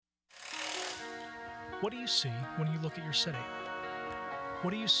What do you see when you look at your city? What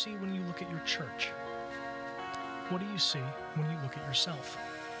do you see when you look at your church? What do you see when you look at yourself?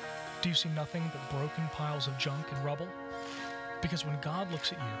 Do you see nothing but broken piles of junk and rubble? Because when God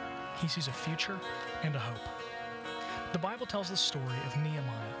looks at you, he sees a future and a hope. The Bible tells the story of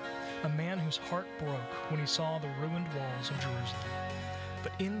Nehemiah, a man whose heart broke when he saw the ruined walls of Jerusalem.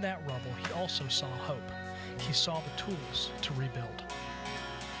 But in that rubble, he also saw hope. He saw the tools to rebuild.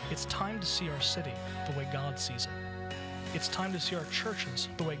 It's time to see our city the way God sees it. It's time to see our churches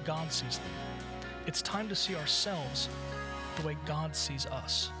the way God sees them. It's time to see ourselves the way God sees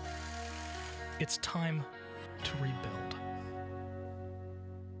us. It's time to rebuild.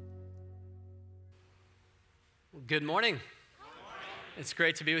 Good morning. It's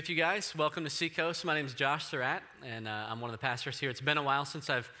great to be with you guys. Welcome to Seacoast. My name is Josh Surratt, and I'm one of the pastors here. It's been a while since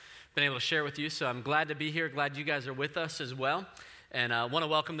I've been able to share with you, so I'm glad to be here. Glad you guys are with us as well. And I want to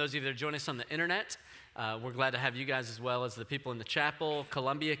welcome those of you that are joining us on the internet. We're glad to have you guys as well as the people in the chapel,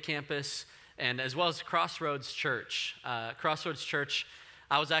 Columbia campus, and as well as Crossroads Church. Crossroads Church,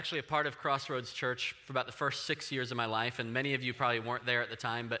 I was actually a part of Crossroads Church for about the first 6 years of my life, and many of you probably weren't there at the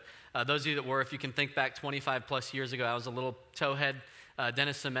time, but those of you that were, if you can think back 25 plus years ago, I was a little towhead,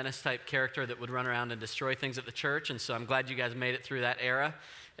 Dennis the Menace type character that would run around and destroy things at the church, and so I'm glad you guys made it through that era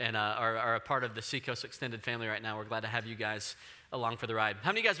and are a part of the Seacoast extended family right now. We're glad to have you guys along for the ride. How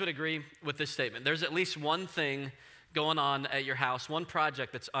many of you guys would agree with this statement? There's at least one thing going on at your house, one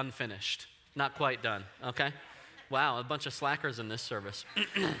project that's unfinished, not quite done, okay? Wow, a bunch of slackers in this service.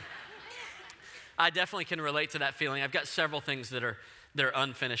 I definitely can relate to that feeling. I've got several things that are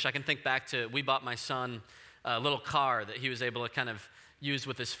unfinished. I can think back to, we bought my son a little car that he was able to kind of use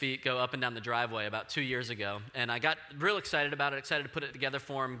with his feet, go up and down the driveway about 2 years ago. And I got real excited about it, excited to put it together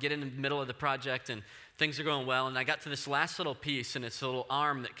for him, get in the middle of the project, and things are going well. And I got to this last little piece, and it's a little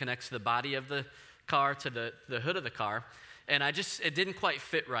arm that connects the body of the car to the hood of the car. And it didn't quite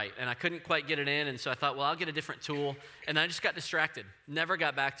fit right, and I couldn't quite get it in, and so I thought, well, I'll get a different tool, and I just got distracted, never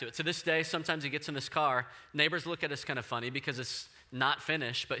got back to it. To this day, sometimes he gets in this car, neighbors look at us kind of funny because it's not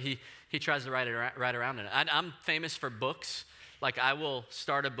finished, but he tries to ride around in it. I'm famous for books. Like, I will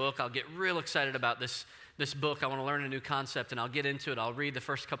start a book, I'll get real excited about this book, I want to learn a new concept, and I'll get into it, I'll read the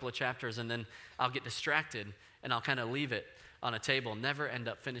first couple of chapters, and then I'll get distracted, and I'll kind of leave it on a table, never end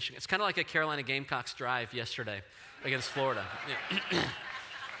up finishing. It's kind of like a Carolina Gamecocks drive yesterday against Florida.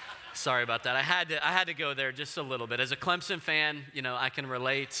 Sorry about that. I had to go there just a little bit. As a Clemson fan, I can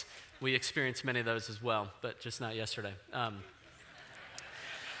relate. We experienced many of those as well, but just not yesterday.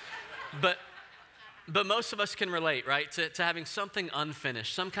 But most of us can relate, right, to having something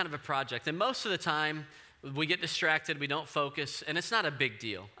unfinished, some kind of a project. And most of the time, we get distracted, we don't focus, and it's not a big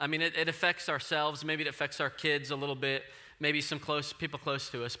deal. I mean, it affects ourselves, maybe it affects our kids a little bit, maybe some people close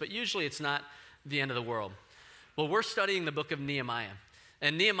to us, but usually it's not the end of the world. Well, we're studying the book of Nehemiah,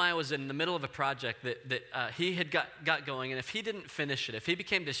 and Nehemiah was in the middle of a project that he had got going, and if he didn't finish it, if he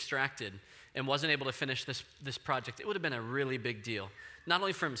became distracted and wasn't able to finish this project, it would have been a really big deal, not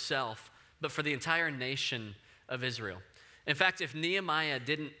only for himself, but for the entire nation of Israel. In fact, if Nehemiah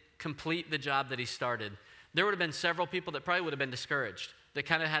didn't complete the job that he started, there would have been several people that probably would have been discouraged. They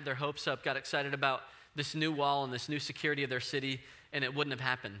kind of had their hopes up, got excited about this new wall and this new security of their city, and it wouldn't have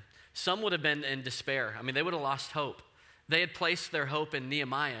happened. Some would have been in despair. I mean, they would have lost hope. They had placed their hope in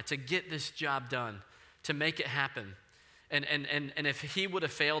Nehemiah to get this job done, to make it happen. And if he would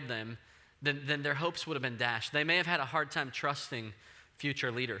have failed them, then their hopes would have been dashed. They may have had a hard time trusting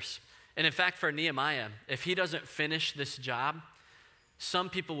future leaders. And in fact, for Nehemiah, if he doesn't finish this job, some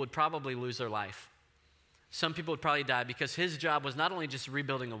people would probably lose their life. Some people would probably die because his job was not only just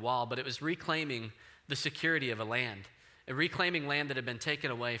rebuilding a wall, but it was reclaiming the security of a land, and reclaiming land that had been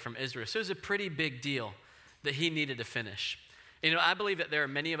taken away from Israel. So it was a pretty big deal that he needed to finish. I believe that there are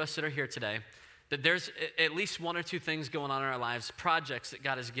many of us that are here today, that there's at least one or two things going on in our lives, projects that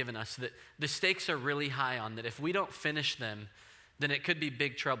God has given us, that the stakes are really high on, that if we don't finish them, then it could be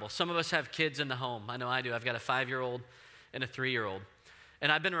big trouble. Some of us have kids in the home. I know I do. I've got a 5-year-old and a 3-year-old.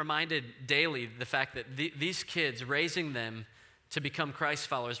 And I've been reminded daily the fact that these kids, raising them to become Christ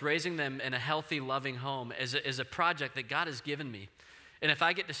followers, raising them in a healthy, loving home is a project that God has given me. And if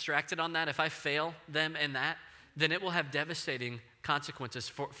I get distracted on that, if I fail them in that, then it will have devastating consequences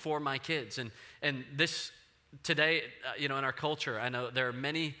for my kids. And this today, in our culture, I know there are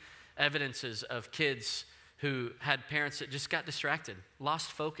many evidences of kids who had parents that just got distracted,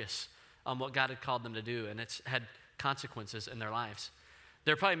 lost focus on what God had called them to do, and it's had consequences in their lives.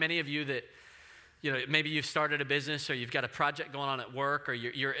 There are probably many of you maybe you've started a business or you've got a project going on at work or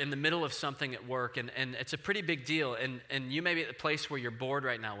you're in the middle of something at work and it's a pretty big deal and you may be at the place where you're bored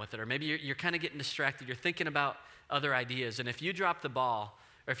right now with it or maybe you're kind of getting distracted. You're thinking about other ideas. And if you drop the ball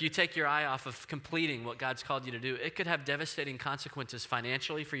or if you take your eye off of completing what God's called you to do, it could have devastating consequences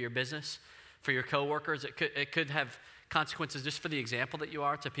financially for your business, for your coworkers. It could have consequences just for the example that you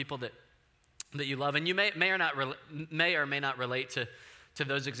are to people that you love. And you may or may not relate to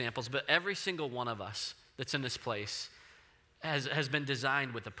those examples, but every single one of us that's in this place has been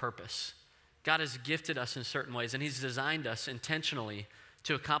designed with a purpose. God has gifted us in certain ways, and he's designed us intentionally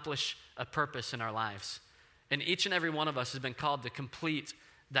to accomplish a purpose in our lives. And each and every one of us has been called to complete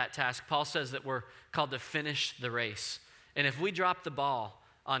that task. Paul says that we're called to finish the race. And if we drop the ball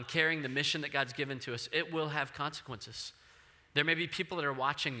on carrying the mission that God's given to us, it will have consequences. There may be people that are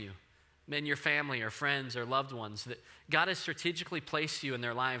watching you, in your family or friends or loved ones, that God has strategically placed you in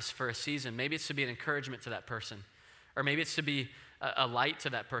their lives for a season. Maybe it's to be an encouragement to that person, or maybe it's to be a light to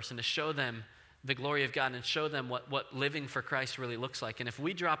that person, to show them the glory of God and show them what living for Christ really looks like. And if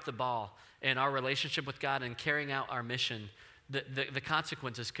we drop the ball in our relationship with God and carrying out our mission, the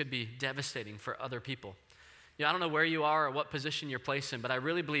consequences could be devastating for other people. I don't know where you are or what position you're placed in, but I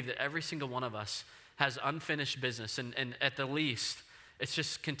really believe that every single one of us has unfinished business, and at the least, it's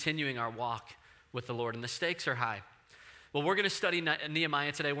just continuing our walk with the Lord, and the stakes are high. Well, we're going to study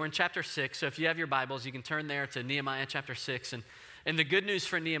Nehemiah today. We're in chapter 6, so if you have your Bibles, you can turn there to Nehemiah chapter 6. And the good news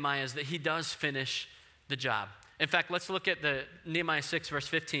for Nehemiah is that he does finish the job. In fact, let's look at the Nehemiah 6, verse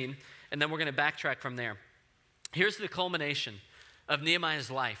 15, and then we're going to backtrack from there. Here's the culmination of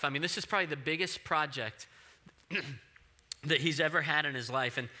Nehemiah's life. I mean, this is probably the biggest project that he's ever had in his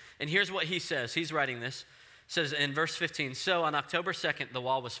life. And here's what he says. He's writing this. Says in verse 15, so on October 2nd, the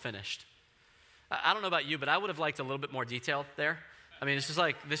wall was finished. I don't know about you, but I would have liked a little bit more detail there. I mean,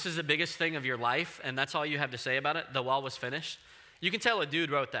 this is the biggest thing of your life, and that's all you have to say about it. The wall was finished. You can tell a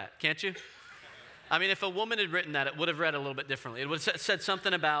dude wrote that, can't you? I mean, if a woman had written that, it would have read a little bit differently. It would have said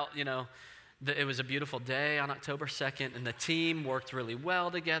something about, it was a beautiful day on October 2nd, and the team worked really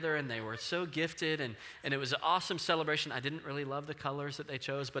well together, and they were so gifted, and it was an awesome celebration. I didn't really love the colors that they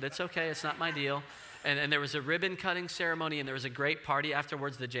chose, but it's okay. It's not my deal. And there was a ribbon cutting ceremony, and there was a great party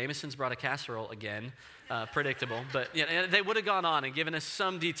afterwards. The Jamesons brought a casserole again. Predictable. But they would have gone on and given us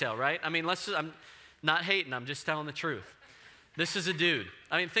some detail, right? I mean, I'm not hating. I'm just telling the truth. This is a dude.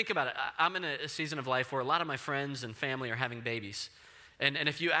 I mean, think about it. I'm in a season of life where a lot of my friends and family are having babies. And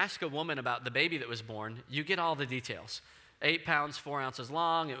if you ask a woman about the baby that was born, you get all the details. 8 pounds, 4 ounces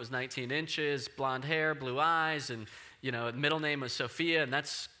long. It was 19 inches, blonde hair, blue eyes. And, middle name was Sophia, and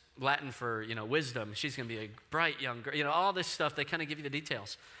that's Latin for, wisdom. She's going to be a bright young girl. All this stuff, they kind of give you the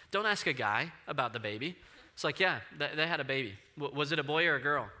details. Don't ask a guy about the baby. It's like, yeah, they had a baby. Was it a boy or a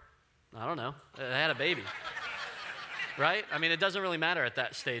girl? I don't know. They had a baby. Right? I mean, it doesn't really matter at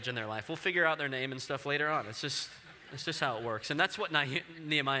that stage in their life. We'll figure out their name and stuff later on. It's just how it works. And that's what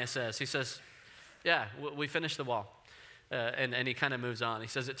Nehemiah says. He says, yeah, we finished the wall. And he kind of moves on. He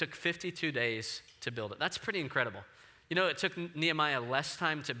says it took 52 days to build it. That's pretty incredible. It took Nehemiah less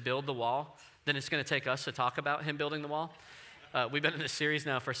time to build the wall than it's going to take us to talk about him building the wall. We've been in this series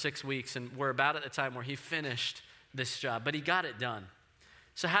now for 6 weeks, and we're about at the time where he finished this job, but he got it done.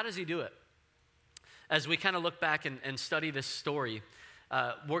 So how does he do it? As we kind of look back and study this story,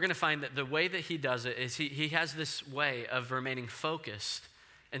 we're going to find that the way that he does it is he has this way of remaining focused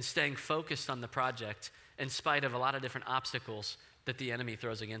and staying focused on the project in spite of a lot of different obstacles that the enemy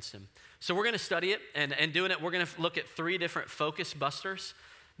throws against him. So we're going to study it, and doing it, we're going to look at 3 different focus busters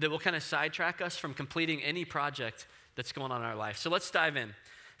that will kind of sidetrack us from completing any project that's going on in our life. So let's dive in.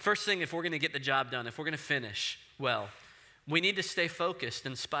 First thing, if we're going to get the job done, if we're going to finish well, we need to stay focused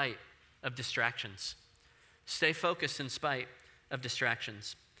in spite of distractions. Stay focused in spite of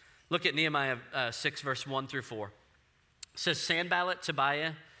distractions. Look at Nehemiah 6, verse 1 through 4. It says, Sanballat,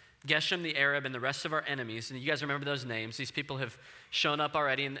 Tobiah, Geshem the Arab, and the rest of our enemies, and you guys remember those names. These people have shown up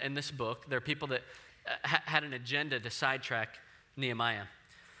already in this book. They're people that had an agenda to sidetrack Nehemiah.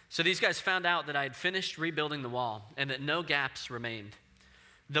 So these guys found out that I had finished rebuilding the wall and that no gaps remained,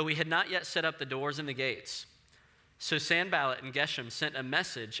 though we had not yet set up the doors and the gates. So Sanballat and Geshem sent a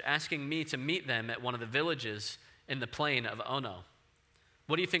message asking me to meet them at one of the villages in the plain of Ono.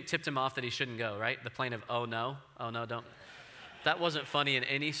 What do you think tipped him off that he shouldn't go, right? The plain of Oh no, don't. That wasn't funny in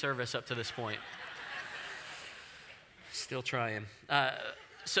any service up to this point. Still trying.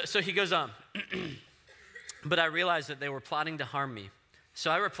 So he goes on. But I realized that they were plotting to harm me. So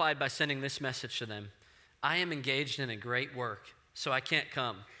I replied by sending this message to them. I am engaged in a great work, so I can't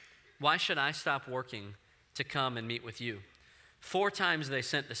come. Why should I stop working to come and meet with you? 4 times they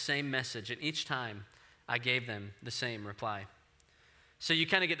sent the same message, and each time I gave them the same reply. So you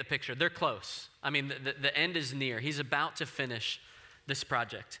kind of get the picture. They're close. I mean, the end is near. He's about to finish this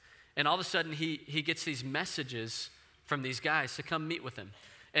project. And all of a sudden, he gets these messages from these guys to come meet with him.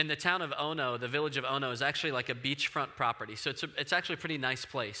 And the town of Ono, the village of Ono, is actually like a beachfront property. So it's actually a pretty nice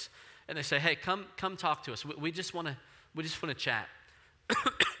place. And they say, hey, come talk to us. We just want to chat.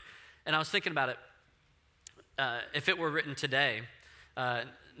 And I was thinking about it. If it were written today,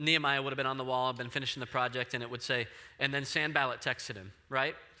 Nehemiah would have been on the wall, been finishing the project, and it would say, and then Sanballat texted him,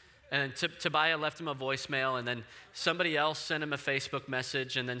 right? And Tobiah left him a voicemail, and then somebody else sent him a Facebook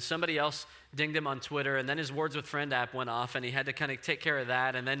message, and then somebody else dinged him on Twitter, and then his Words with Friend app went off, and he had to kind of take care of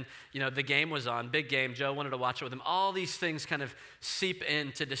that, and then, the game was on, big game, Joe wanted to watch it with him. All these things kind of seep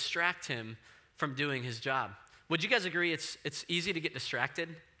in to distract him from doing his job. Would you guys agree it's easy to get distracted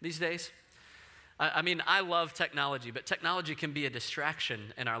these days? I mean, I love technology, but technology can be a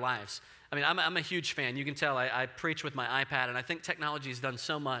distraction in our lives. I mean, I'm a huge fan. You can tell I preach with my iPad, and I think technology has done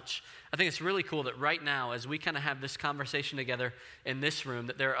so much. I think it's really cool that right now, as we kind of have this conversation together in this room,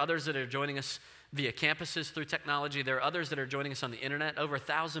 that there are others that are joining us via campuses through technology. There are others that are joining us on the internet. Over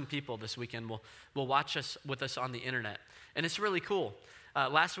 1,000 people this weekend will watch us with us on the internet, and it's really cool.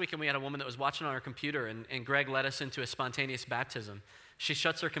 Last weekend, we had a woman that was watching on her computer, and Greg led us into a spontaneous baptism. She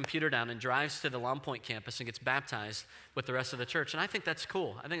shuts her computer down and drives to the Long Point campus and gets baptized with the rest of the church. And I think that's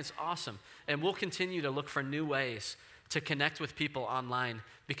cool. I think it's awesome. And we'll continue to look for new ways to connect with people online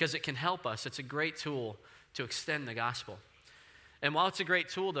because it can help us. It's a great tool to extend the gospel. And while it's a great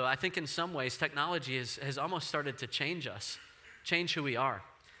tool, though, I think in some ways technology has almost started to change us, change who we are.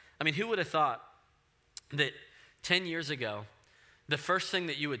 I mean, who would have thought that 10 years ago, the first thing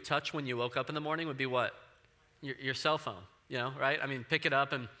that you would touch when you woke up in the morning would be what? Your cell phone. Right? I mean, pick it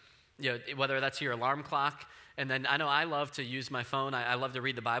up and, whether that's your alarm clock. And then I know I love to use my phone. I love to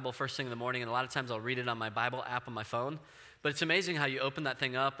read the Bible first thing in the morning, and a lot of times I'll read it on my Bible app on my phone. But it's amazing how you open that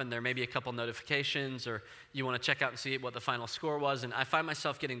thing up, and there may be a couple notifications, or you want to check out and see what the final score was. And I find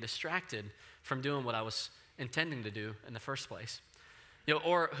myself getting distracted from doing what I was intending to do in the first place.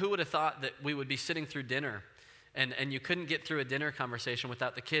 Or who would have thought that we would be sitting through dinner and you couldn't get through a dinner conversation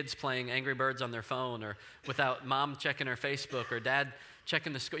without the kids playing Angry Birds on their phone, or without mom checking her Facebook, or dad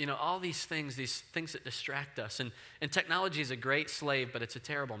checking the school. All these things that distract us. And technology is a great slave, but it's a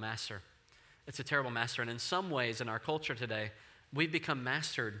terrible master. It's a terrible master. And in some ways in our culture today, we've become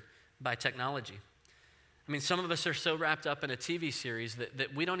mastered by technology. I mean, some of us are so wrapped up in a TV series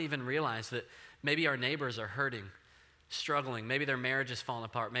that we don't even realize that maybe our neighbors are hurting, struggling. Maybe their marriage is falling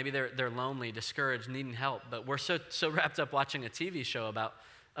apart. Maybe they're lonely, discouraged, needing help. But we're so wrapped up watching a TV show about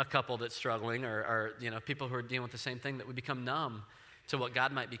a couple that's struggling, or people who are dealing with the same thing, that we become numb to what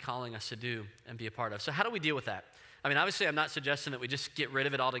God might be calling us to do and be a part of. So how do we deal with that? I mean, obviously, I'm not suggesting that we just get rid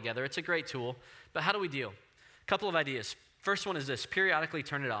of it altogether. It's a great tool. But how do we deal? A couple of ideas. First one is this: periodically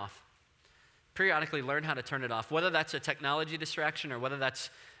turn it off. Periodically learn how to turn it off, whether that's a technology distraction or whether that's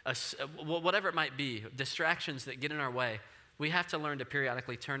whatever it might be, distractions that get in our way. We have to learn to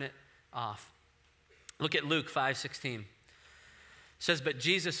periodically turn it off. Look at Luke 5:16. It says, but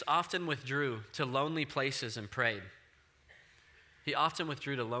Jesus often withdrew to lonely places and prayed. He often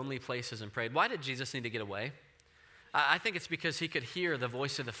withdrew to lonely places and prayed. Why did Jesus need to get away? I think it's because he could hear the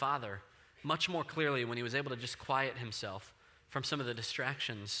voice of the Father much more clearly when he was able to just quiet himself from some of the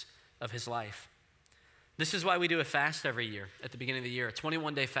distractions of his life. This is why we do a fast every year at the beginning of the year, a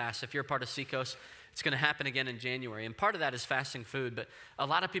 21-day fast. If you're a part of Seacoast, it's going to happen again in January. And part of that is fasting food, but a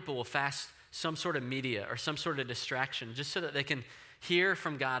lot of people will fast some sort of media or some sort of distraction just so that they can hear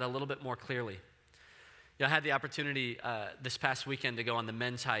from God a little bit more clearly. I had the opportunity this past weekend to go on the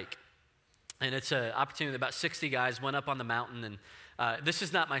men's hike. And it's an opportunity that about 60 guys went up on the mountain. And this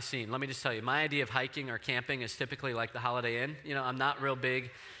is not my scene. Let me just tell you, my idea of hiking or camping is typically like the Holiday Inn. I'm not real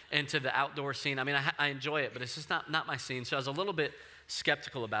big into the outdoor scene. I mean, I enjoy it, but it's just not my scene. So I was a little bit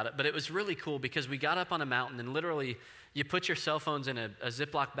skeptical about it. But it was really cool because we got up on a mountain and literally you put your cell phones in a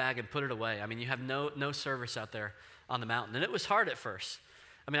Ziploc bag and put it away. I mean, you have no service out there on the mountain. And it was hard at first.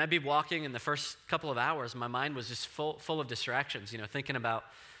 I mean, I'd be walking in the first couple of hours. My mind was just full of distractions, thinking about,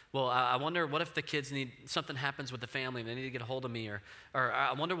 well, I wonder what if the kids something happens with the family and they need to get a hold of me, or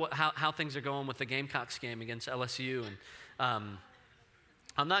I wonder how things are going with the Gamecocks game against LSU. And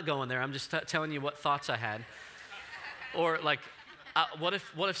I'm not going there. I'm just telling you what thoughts I had. Or like, what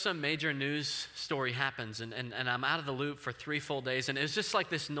if some major news story happens and I'm out of the loop for 3 full days? And it was just like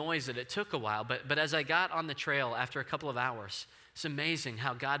this noise that it took a while. But as I got on the trail after a couple of hours, it's amazing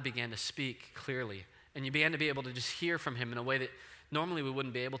how God began to speak clearly. And you began to be able to just hear from him in a way that normally we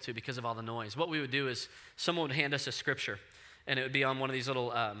wouldn't be able to because of all the noise. What we would do is someone would hand us a scripture. and it would be on one of these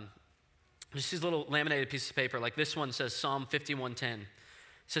little, just these little laminated pieces of paper. Like this one says Psalm 51:10. It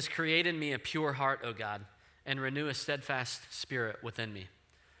says, "Create in me a pure heart, O God, and renew a steadfast spirit within me."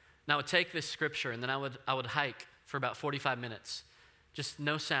 Now I would take this scripture and then I would hike for about 45 minutes. Just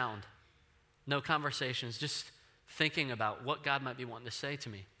no sound, no conversations, just thinking about what God might be wanting to say to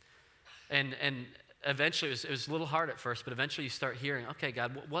me. And eventually, it was a little hard at first, but eventually you start hearing, okay,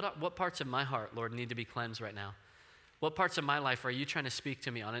 God, what parts of my heart, Lord, need to be cleansed right now? What parts of my life are you trying to speak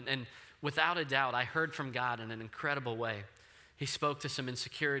to me on? And without a doubt, I heard from God in an incredible way. He spoke to some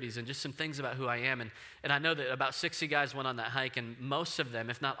insecurities and just some things about who I am. And I know that about 60 guys went on that hike, and most of them,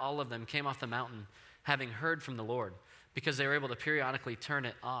 if not all of them, came off the mountain having heard from the Lord because they were able to periodically turn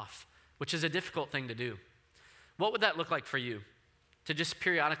it off, which is a difficult thing to do. What would that look like for you? To just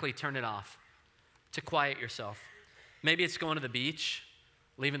periodically turn it off, to quiet yourself. Maybe it's going to the beach,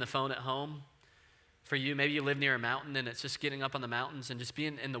 leaving the phone at home. For you, maybe you live near a mountain and it's just getting up on the mountains and just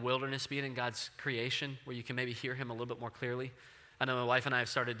being in the wilderness, being in God's creation where you can maybe hear him a little bit more clearly. I know my wife and I have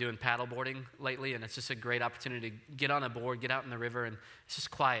started doing paddle boarding lately, and it's just a great opportunity to get on a board, get out in the river, and it's just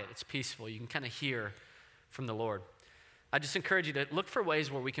quiet, it's peaceful. You can kind of hear from the Lord. I just encourage you to look for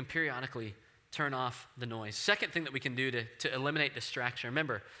ways where we can periodically turn off the noise. Second thing that we can do to eliminate distraction.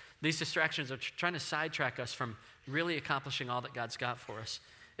 Remember, these distractions are trying to sidetrack us from really accomplishing all that God's got for us,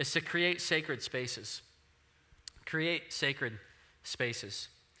 is to create sacred spaces. Create sacred spaces.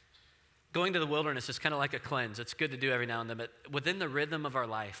 Going to the wilderness is kind of like a cleanse. It's good to do every now and then, but within the rhythm of our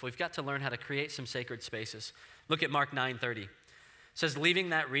life, we've got to learn how to create some sacred spaces. Look at Mark 9:30. It says, leaving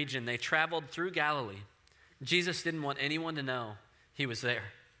that region, they traveled through Galilee. Jesus didn't want anyone to know he was there.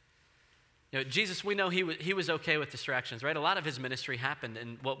 You know, Jesus, we know he was okay with distractions, right? A lot of his ministry happened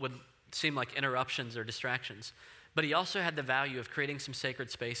in what would seem like interruptions or distractions. But he also had the value of creating some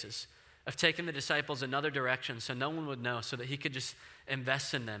sacred spaces, of taking the disciples another direction so no one would know, so that he could just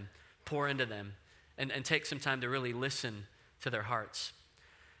invest in them, pour into them, and take some time to really listen to their hearts.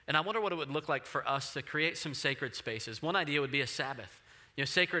 And I wonder what it would look like for us to create some sacred spaces. One idea would be a Sabbath. You know,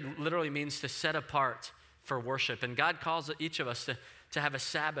 sacred literally means to set apart for worship. And God calls each of us to have a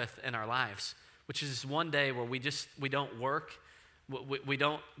Sabbath in our lives, which is one day where we don't work. We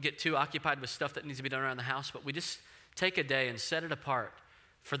don't get too occupied with stuff that needs to be done around the house, but we just take a day and set it apart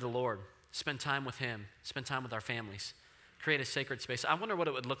for the Lord. Spend time with him, spend time with our families, create a sacred space. I wonder what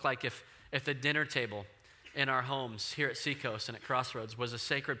it would look like if the dinner table in our homes here at Seacoast and at Crossroads was a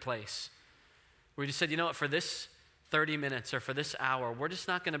sacred place. Where we just said, you know what, for this 30 minutes or for this hour, we're just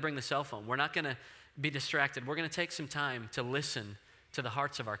not going to bring the cell phone. We're not going to be distracted. We're going to take some time to listen to the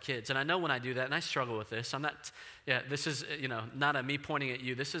hearts of our kids. And I know when I do that, and I struggle with this, this is, not a me pointing at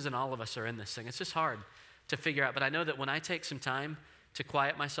you. This isn't all of us are in this thing. It's just hard to figure out. But I know that when I take some time to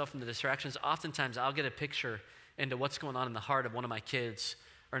quiet myself from the distractions, oftentimes I'll get a picture into what's going on in the heart of one of my kids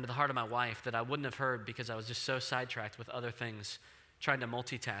or into the heart of my wife that I wouldn't have heard because I was just so sidetracked with other things, trying to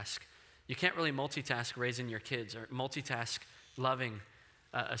multitask. You can't really multitask raising your kids or multitask loving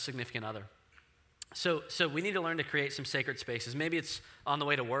a significant other. So we need to learn to create some sacred spaces. Maybe it's on the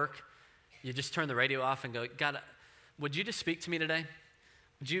way to work. You just turn the radio off and go, God, would you just speak to me today?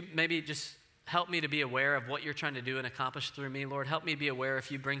 Would you maybe just help me to be aware of what you're trying to do and accomplish through me, Lord? Help me be aware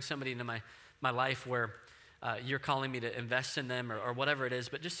if you bring somebody into my life where you're calling me to invest in them or whatever it is,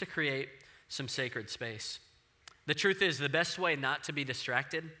 but just to create some sacred space. The truth is, the best way not to be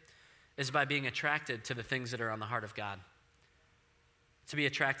distracted is by being attracted to the things that are on the heart of God. To be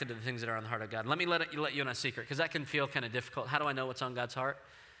attracted to the things that are on the heart of God. Let me let you in a secret, because that can feel kind of difficult. How do I know what's on God's heart?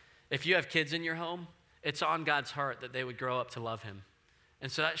 If you have kids in your home, it's on God's heart that they would grow up to love him. And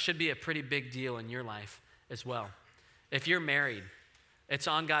so that should be a pretty big deal in your life as well. If you're married, it's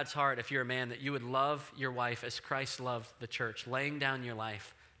on God's heart, if you're a man, that you would love your wife as Christ loved the church, laying down your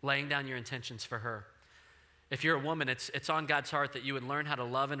life, laying down your intentions for her. If you're a woman, it's on God's heart that you would learn how to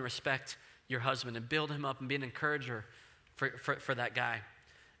love and respect your husband and build him up and be an encourager for that guy.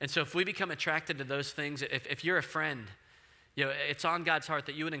 And so if we become attracted to those things, if you're a friend, it's on God's heart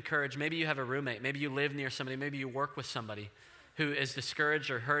that you would encourage. Maybe you have a roommate, maybe you live near somebody, maybe you work with somebody who is discouraged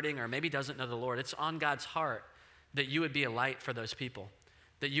or hurting or maybe doesn't know the Lord. It's on God's heart that you would be a light for those people,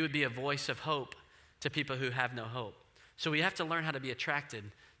 that you would be a voice of hope to people who have no hope. So we have to learn how to be attracted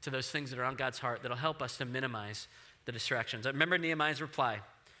to those things that are on God's heart that'll help us to minimize the distractions. I remember Nehemiah's reply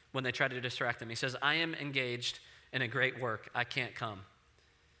when they tried to distract him. He says, I am engaged in a great work. I can't come.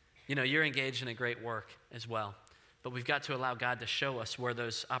 You're engaged in a great work as well. But we've got to allow God to show us where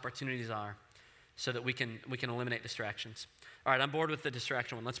those opportunities are so that we can eliminate distractions. All right, I'm bored with the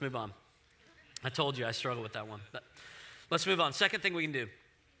distraction one. Let's move on. I told you I struggle with that one. But let's move on. Second thing we can do,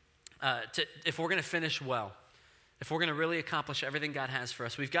 if we're going to finish well, if we're going to really accomplish everything God has for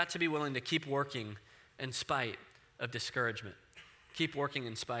us, we've got to be willing to keep working in spite of discouragement. Keep working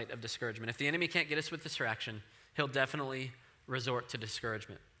in spite of discouragement. If the enemy can't get us with distraction, he'll definitely resort to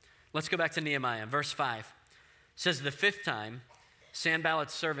discouragement. Let's go back to Nehemiah. Verse 5 it says, the fifth time,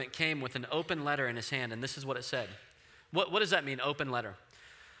 Sanballat's servant came with an open letter in his hand, and this is what it said. What does that mean, open letter?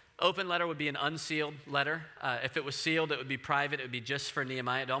 Open letter would be an unsealed letter. If it was sealed, it would be private. It would be just for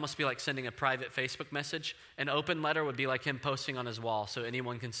Nehemiah. It would almost be like sending a private Facebook message. An open letter would be like him posting on his wall so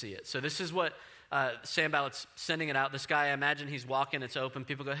anyone can see it. So this is what Sanballat's sending it out. This guy, I imagine he's walking, it's open.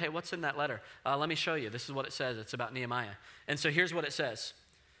 People go, hey, what's in that letter? Let me show you. This is what it says. It's about Nehemiah. And so here's what it says.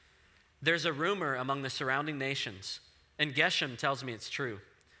 There's a rumor among the surrounding nations, and Geshem tells me it's true,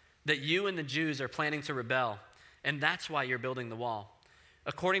 that you and the Jews are planning to rebel, and that's why you're building the wall.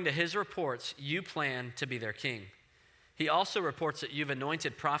 According to his reports, you plan to be their king. He also reports that you've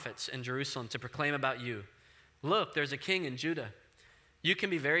anointed prophets in Jerusalem to proclaim about you. Look, there's a king in Judah. You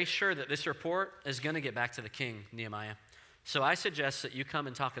can be very sure that this report is going to get back to the king, Nehemiah. So I suggest that you come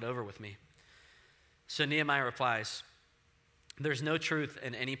and talk it over with me. So Nehemiah replies, there's no truth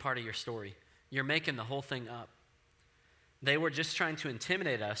in any part of your story. You're making the whole thing up. They were just trying to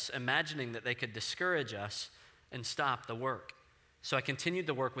intimidate us, imagining that they could discourage us and stop the work. So I continued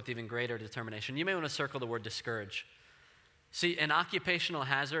the work with even greater determination. You may want to circle the word discourage. See, an occupational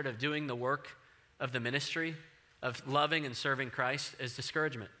hazard of doing the work of the ministry, of loving and serving Christ, is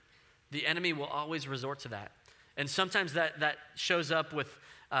discouragement. The enemy will always resort to that. And sometimes that shows up with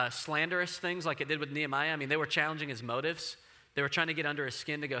slanderous things like it did with Nehemiah. I mean, they were challenging his motives. They were trying to get under his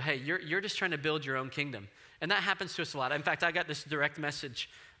skin to go, hey, you're just trying to build your own kingdom. And that happens to us a lot. In fact, I got this direct message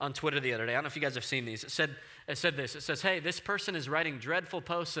on Twitter the other day. I don't know if you guys have seen these. It said this. It says, hey, this person is writing dreadful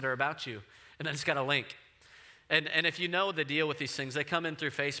posts that are about you. And then it's got a link. And if you know the deal with these things, they come in through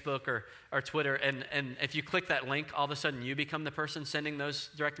Facebook or Twitter. And if you click that link, all of a sudden you become the person sending those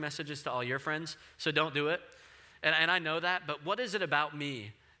direct messages to all your friends. So don't do it. And I know that. But what is it about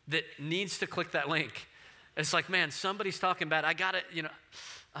me that needs to click that link? It's like, man, somebody's talking bad. I got it,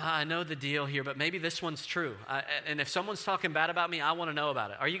 I know the deal here, but maybe this one's true. And if someone's talking bad about me, I want to know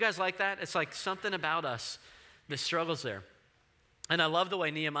about it. Are you guys like that? It's like something about us that struggles there. And I love the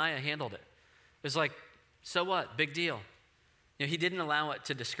way Nehemiah handled it. It's like, so what? Big deal. He didn't allow it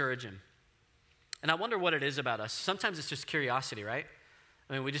to discourage him. And I wonder what it is about us. Sometimes it's just curiosity, right?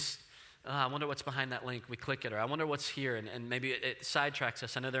 I mean, we just, I wonder what's behind that link. We click it, or I wonder what's here, and maybe it sidetracks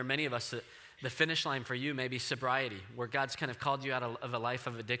us. I know there are many of us that the finish line for you may be sobriety, where God's kind of called you out of a life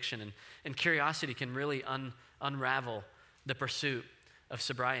of addiction, and curiosity can really unravel the pursuit of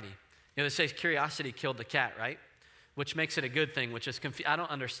sobriety. They say curiosity killed the cat, right? Which makes it a good thing, which is I don't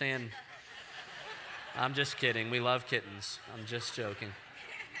understand. I'm just kidding. We love kittens. I'm just joking.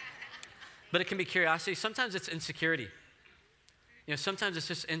 But it can be curiosity. Sometimes it's insecurity. Sometimes it's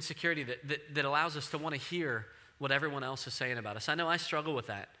just insecurity that allows us to want to hear what everyone else is saying about us. I know I struggle with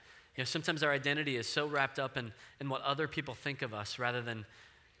that. Sometimes our identity is so wrapped up in what other people think of us rather than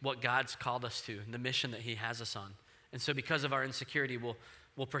what God's called us to, the mission that he has us on. And so because of our insecurity,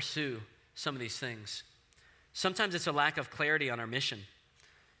 we'll pursue some of these things. Sometimes it's a lack of clarity on our mission.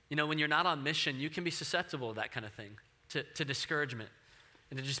 When you're not on mission, you can be susceptible to that kind of thing, to discouragement,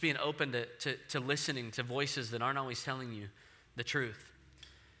 and to just being open to listening to voices that aren't always telling you the truth.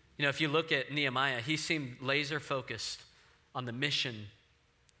 If you look at Nehemiah, he seemed laser focused on the mission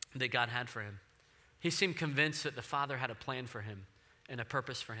that God had for him. He seemed convinced that the Father had a plan for him and a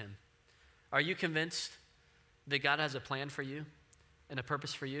purpose for him. Are you convinced that God has a plan for you and a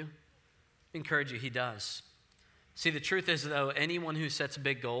purpose for you? I encourage you, he does. See, the truth is, though, anyone who sets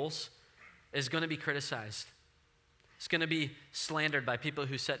big goals is going to be criticized. It's going to be slandered by people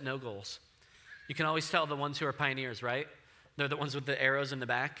who set no goals. You can always tell the ones who are pioneers, right? They're the ones with the arrows in the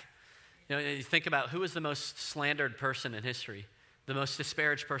back. You think about who was the most slandered person in history. The most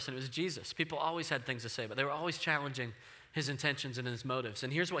disparaged person, it was Jesus. People always had things to say, but they were always challenging his intentions and his motives.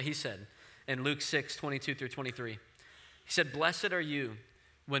 And here's what he said in Luke 6:22-23. He said, blessed are you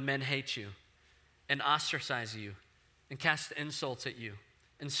when men hate you and ostracize you and cast insults at you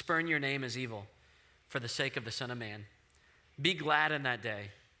and spurn your name as evil for the sake of the Son of Man. Be glad in that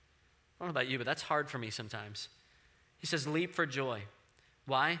day. I don't know about you, but that's hard for me sometimes. He says, leap for joy.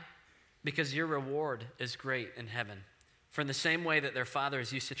 Why? Because your reward is great in heaven. For in the same way that their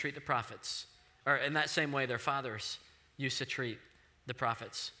fathers used to treat the prophets, or in that same way their fathers used to treat the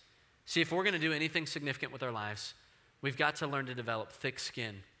prophets. See, if we're going to do anything significant with our lives, we've got to learn to develop thick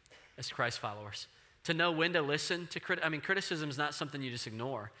skin as Christ followers. To know when to listen to criticism is not something you just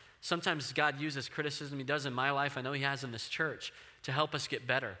ignore. Sometimes God uses criticism. He does in my life. I know he has in this church to help us get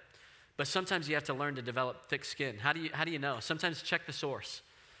better. But sometimes you have to learn to develop thick skin. How do you know? Sometimes check the source.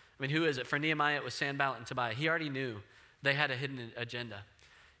 I mean, who is it? For Nehemiah, it was Sanballat and Tobiah. He already knew they had a hidden agenda.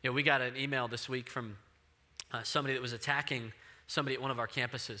 We got an email this week from somebody that was attacking somebody at one of our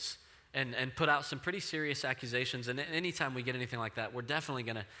campuses and put out some pretty serious accusations. And anytime we get anything like that, we're definitely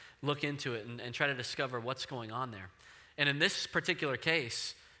going to look into it and try to discover what's going on there. And in this particular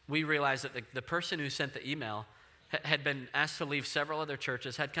case, we realized that the person who sent the email had been asked to leave several other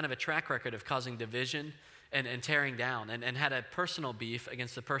churches, had kind of a track record of causing division and tearing down, and had a personal beef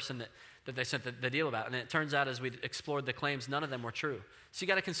against the person that they sent the deal about. And it turns out, as we explored the claims, none of them were true. So you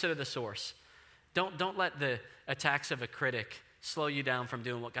got to consider the source. Don't let the attacks of a critic slow you down from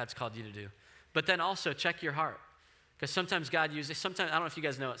doing what God's called you to do. But then also check your heart. Because sometimes God uses, I don't know if you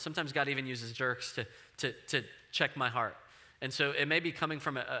guys know it, sometimes God even uses jerks to check my heart. And so it may be coming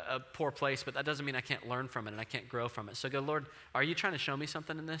from a poor place, but that doesn't mean I can't learn from it and I can't grow from it. So go, Lord, are you trying to show me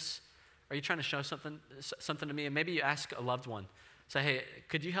something in this? Are you trying to show something to me? And maybe you ask a loved one. Say, hey,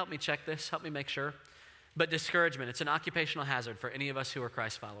 could you help me check this? Help me make sure. But discouragement, it's an occupational hazard for any of us who are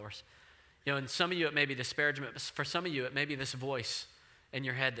Christ followers. And some of you, it may be disparagement, but for some of you, it may be this voice in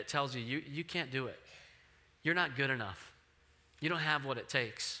your head that tells you, you can't do it. You're not good enough. You don't have what it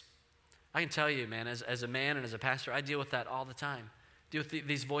takes. I can tell you, man, as a man and as a pastor, I deal with that all the time. Deal with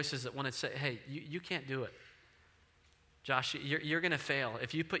these voices that want to say, hey, you can't do it. Josh, you're going to fail.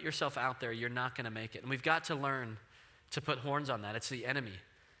 If you put yourself out there, you're not going to make it. And we've got to learn to put horns on that. It's the enemy.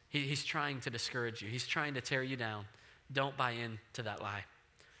 He's trying to discourage you. He's trying to tear you down. Don't buy into that lie.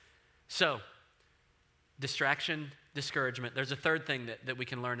 So, distraction, discouragement. There's a third thing that we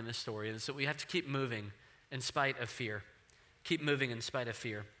can learn in this story, and so we have to keep moving in spite of fear. Keep moving in spite of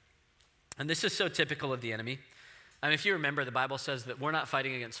fear. And this is so typical of the enemy. I mean, if you remember, the Bible says that we're not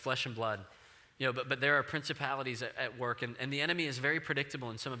fighting against flesh and blood, but there are principalities at work, and the enemy is very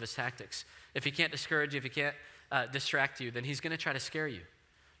predictable in some of his tactics. If he can't discourage you, if he can't distract you, then he's going to try to scare you.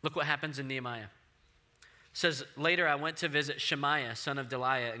 Look what happens in Nehemiah. It says, later I went to visit Shemaiah, son of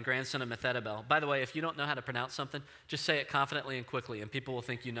Delaiah and grandson of Methetabel. By the way, if you don't know how to pronounce something, just say it confidently and quickly, and people will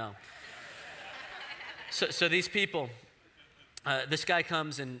think you know. So these people, this guy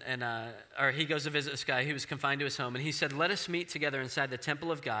comes or he goes to visit this guy. He was confined to his home, and he said, let us meet together inside the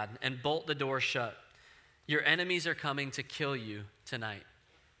temple of God and bolt the door shut. Your enemies are coming to kill you tonight.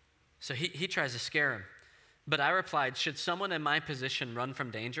 So he tries to scare him. But I replied, should someone in my position run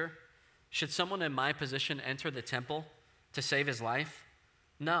from danger? Should someone in my position enter the temple to save his life?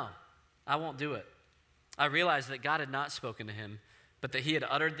 No, I won't do it. I realized that God had not spoken to him, but that he had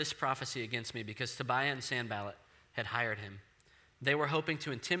uttered this prophecy against me because Tobiah and Sanballat had hired him. They were hoping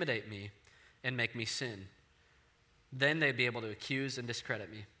to intimidate me and make me sin. Then they'd be able to accuse and discredit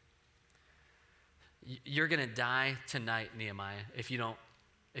me. You're going to die tonight, Nehemiah, if you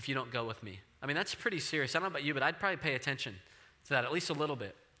don't go with me. I mean, that's pretty serious. I don't know about you, but I'd probably pay attention to that at least a little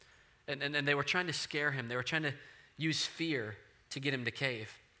bit. And they were trying to scare him. They were trying to use fear to get him to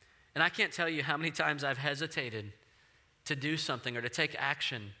cave. And I can't tell you how many times I've hesitated to do something or to take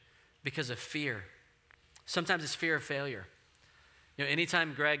action because of fear. Sometimes it's fear of failure.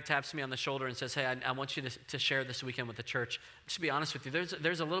 Anytime Greg taps me on the shoulder and says, hey, I want you to share this weekend with the church, just to be honest with you,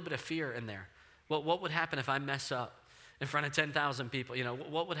 there's a little bit of fear in there. Well, what would happen if I mess up in front of 10,000 people?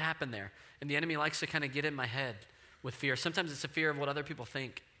 What would happen there? And the enemy likes to kind of get in my head with fear. Sometimes it's a fear of what other people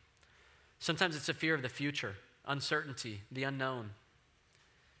think. Sometimes it's a fear of the future, uncertainty, the unknown.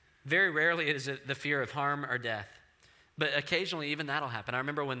 Very rarely is it the fear of harm or death. But occasionally even that'll happen. I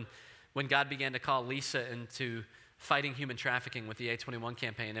remember when God began to call Lisa into fighting human trafficking with the A21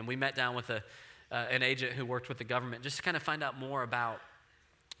 campaign, and we met down with an agent who worked with the government just to kind of find out more about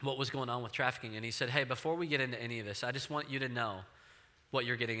what was going on with trafficking. And he said, hey, before we get into any of this, I just want you to know what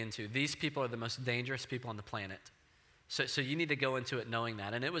you're getting into. These people are the most dangerous people on the planet. So you need to go into it knowing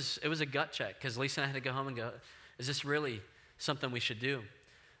that. And it was a gut check, because Lisa and I had to go home and go, is this really something we should do?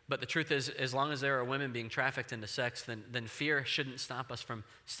 But the truth is, as long as there are women being trafficked into sex, then fear shouldn't stop us from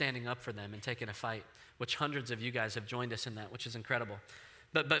standing up for them and taking a fight, which hundreds of you guys have joined us in that, which is incredible.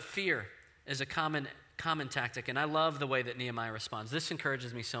 But fear is a common tactic, and I love the way that Nehemiah responds. This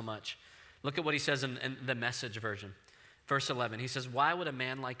encourages me so much. Look at what he says in the Message version. Verse 11, he says, why would a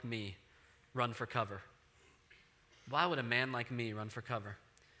man like me run for cover? Why would a man like me run for cover?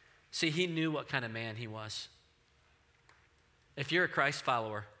 See, he knew what kind of man he was. If you're a Christ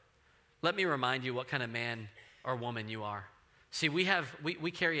follower, let me remind you what kind of man or woman you are. See, we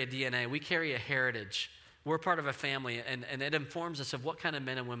carry a DNA, we carry a heritage. We're part of a family, and it informs us of what kind of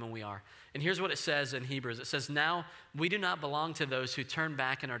men and women we are. And here's what it says in Hebrews. It says, now we do not belong to those who turn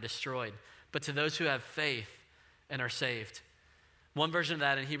back and are destroyed, but to those who have faith and are saved. One version of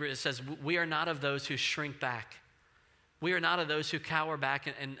that in Hebrew, it says, we are not of those who shrink back. We are not of those who cower back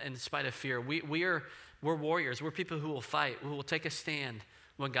in spite of fear. We're warriors. We're people who will fight, who will take a stand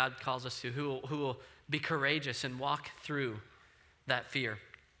when God calls us to, who will be courageous and walk through that fear.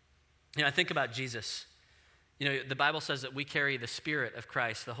 I think about Jesus. The Bible says that we carry the Spirit of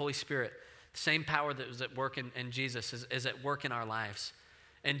Christ, the Holy Spirit. The same power that was at work in Jesus is at work in our lives.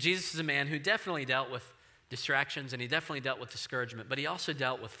 And Jesus is a man who definitely dealt with distractions, and he definitely dealt with discouragement, but he also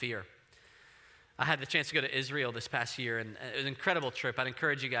dealt with fear. I had the chance to go to Israel this past year, and it was an incredible trip. I'd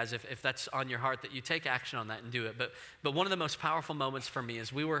encourage you guys, if that's on your heart, that you take action on that and do it. But one of the most powerful moments for me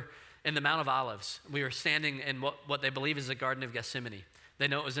is we were in the Mount of Olives. We were standing in what they believe is the Garden of Gethsemane. They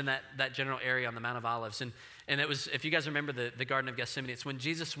know it was in that general area on the Mount of Olives. And it was, if you guys remember the Garden of Gethsemane, it's when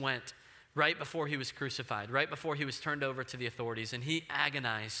Jesus went right before he was crucified, right before he was turned over to the authorities, and he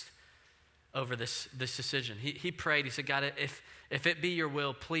agonized over this decision. He prayed, he said, God, if it be your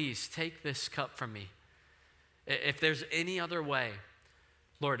will, please take this cup from me. If there's any other way,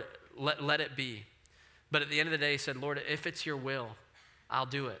 Lord, let it be. But at the end of the day, he said, Lord, if it's your will, I'll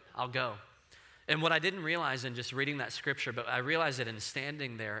do it. I'll go. And what I didn't realize in just reading that scripture, but I realized it in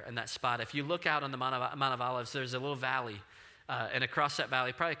standing there in that spot. If you look out on the Mount of Olives, there's a little valley. And across that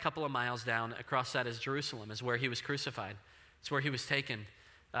valley, probably a couple of miles down, across that is Jerusalem, is where he was crucified. It's where he was taken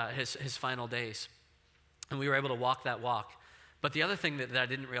his final days. And we were able to walk that walk. But the other thing that I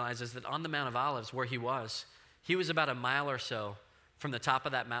didn't realize is that on the Mount of Olives, where he was about a mile or so from the top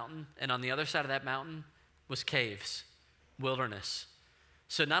of that mountain. And on the other side of that mountain was caves, wilderness.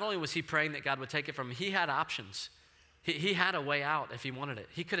 So not only was he praying that God would take it from him, he had options. He had a way out if he wanted it.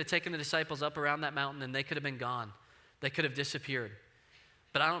 He could have taken the disciples up around that mountain and they could have been gone. They could have disappeared.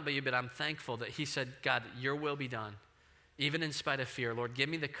 But I don't believe it. I'm thankful that he said, God, your will be done. Even in spite of fear, Lord, give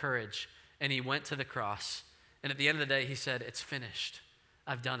me the courage. And he went to the cross. And at the end of the day, he said, it's finished.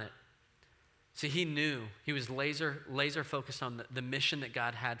 I've done it. See, he knew. He was laser focused on the mission that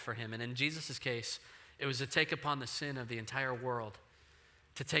God had for him. And in Jesus' case, it was to take upon the sin of the entire world,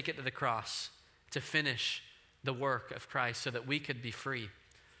 to take it to the cross, to finish the work of Christ so that we could be free,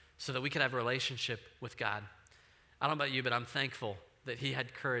 so that we could have a relationship with God. I don't know about you, but I'm thankful that he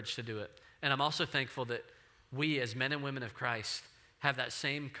had courage to do it. And I'm also thankful that we as men and women of Christ have that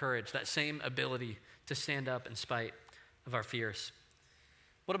same courage, that same ability to stand up in spite of our fears.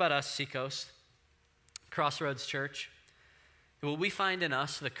 What about us, Seacoast, Crossroads Church? Will we find in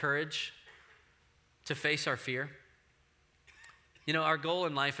us the courage to face our fear? Our goal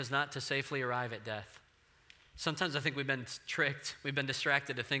in life is not to safely arrive at death. Sometimes I think we've been tricked, we've been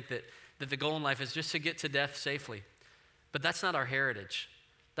distracted to think that the goal in life is just to get to death safely. But that's not our heritage.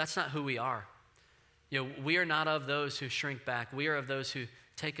 That's not who we are. We are not of those who shrink back. We are of those who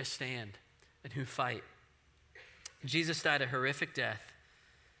take a stand and who fight. Jesus died a horrific death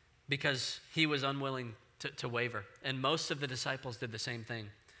because he was unwilling to waver. And most of the disciples did the same thing.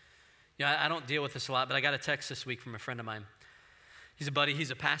 I don't deal with this a lot, but I got a text this week from a friend of mine. He's a buddy. He's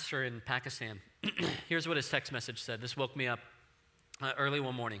a pastor in Pakistan. Here's what his text message said. This woke me up early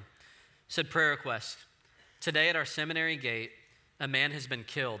one morning. It said, prayer request. Today at our seminary gate, a man has been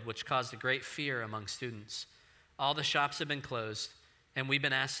killed, which caused a great fear among students. All the shops have been closed, and we've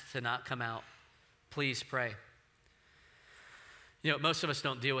been asked to not come out. Please pray. Most of us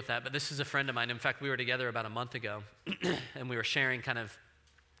don't deal with that, but this is a friend of mine. In fact, we were together about a month ago, and we were sharing kind of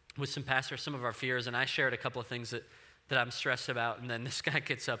with some pastors some of our fears, and I shared a couple of things that I'm stressed about, and then this guy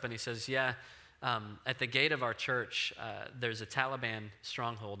gets up and he says, at the gate of our church, there's a Taliban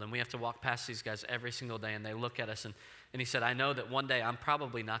stronghold, and we have to walk past these guys every single day, and they look at us, and he said, I know that one day I'm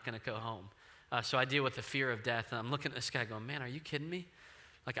probably not going to go home. So I deal with the fear of death, and I'm looking at this guy going, man, are you kidding me?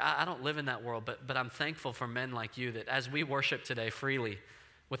 Like, I don't live in that world, but I'm thankful for men like you that as we worship today freely,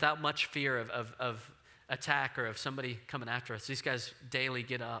 without much fear of attack or of somebody coming after us, these guys daily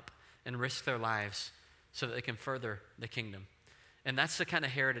get up and risk their lives so that they can further the kingdom. And that's the kind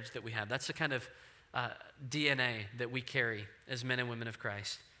of heritage that we have. That's the kind of DNA that we carry as men and women of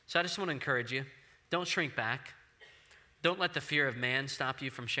Christ. So I just want to encourage you, don't shrink back. Don't let the fear of man stop you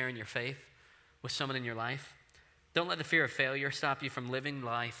from sharing your faith with someone in your life. Don't let the fear of failure stop you from living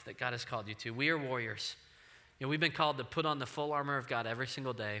life that God has called you to. We are warriors. We've been called to put on the full armor of God every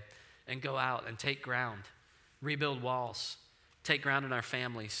single day and go out and take ground, rebuild walls, take ground in our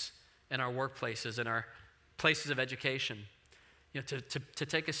families, in our workplaces, in our places of education, to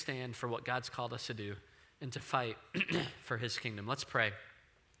take a stand for what God's called us to do and to fight for his kingdom. Let's pray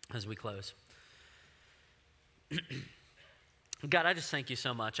as we close. God, I just thank you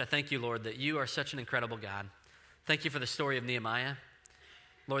so much. I thank you, Lord, that you are such an incredible God. Thank you for the story of Nehemiah.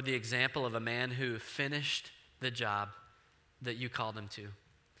 Lord, the example of a man who finished the job that you called him to.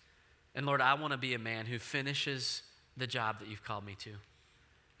 And Lord, I want to be a man who finishes the job that you've called me to.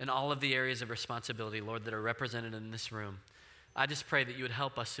 In all of the areas of responsibility, Lord, that are represented in this room, I just pray that you would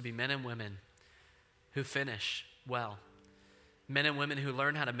help us to be men and women who finish well. Men and women who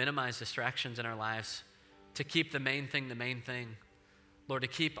learn how to minimize distractions in our lives, to keep the main thing the main thing. Lord, to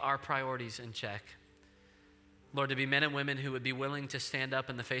keep our priorities in check. Lord, to be men and women who would be willing to stand up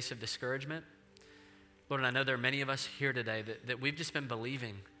in the face of discouragement. Lord, and I know there are many of us here today that we've just been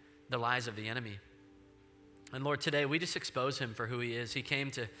believing the lies of the enemy. And Lord, today we just expose him for who he is. He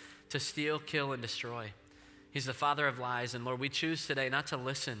came to steal, kill, and destroy. He's the father of lies. And Lord, we choose today not to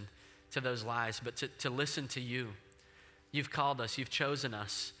listen to those lies, but to listen to you. You've called us. You've chosen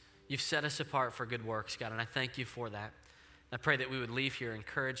us. You've set us apart for good works, God, and I thank you for that. I pray that we would leave here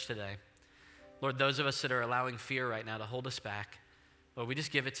encouraged today. Lord, those of us that are allowing fear right now to hold us back, Lord, we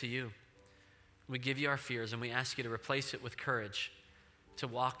just give it to you. We give you our fears, and we ask you to replace it with courage to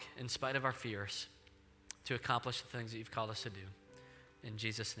walk in spite of our fears, to accomplish the things that you've called us to do. In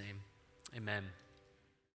Jesus' name, amen.